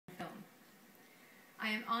I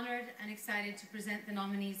am honored and excited to present the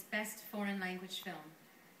nominees' Best Foreign Language Film.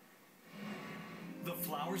 The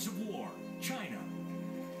Flowers of War, China.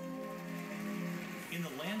 In the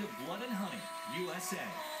Land of Blood and Honey, USA.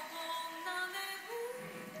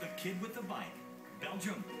 The Kid with the Bike,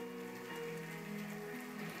 Belgium.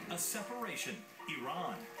 A Separation,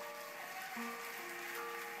 Iran.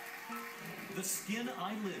 The Skin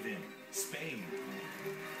I Live In, Spain.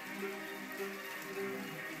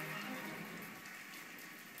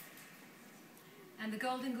 And the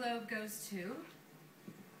Golden Globe goes to...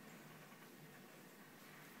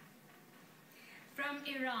 From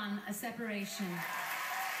Iran, A Separation.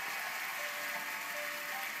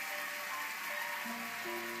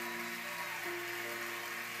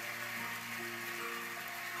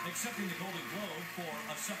 Accepting the Golden Globe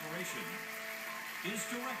for A Separation is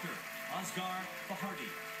director Asghar Farhadi.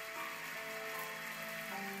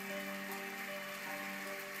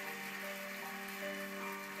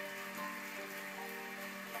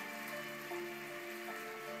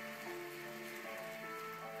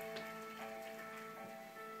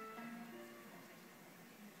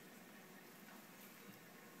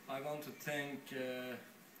 I want to thank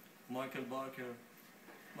Michael Barker.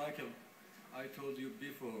 Michael, I told you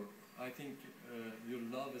before, I think you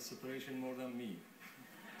love A Separation more than me.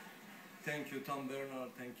 Thank you, Tom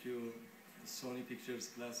Bernard. Thank you, Sony Pictures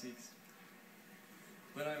Classics.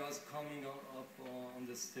 When I was coming up on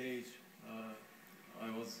the stage, I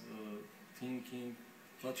was thinking,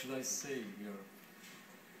 what should I say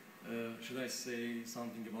here? Should I say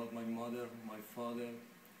something about my mother, my father,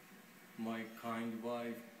 my kind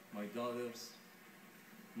wife, my daughters,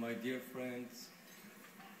 my dear friends,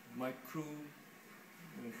 my crew,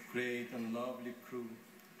 great and lovely crew.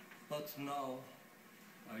 But now,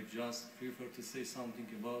 I just prefer to say something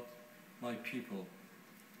about my people.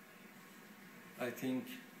 I think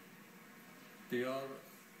they are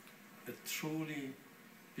a truly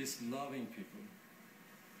peace-loving people.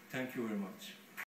 Thank you very much.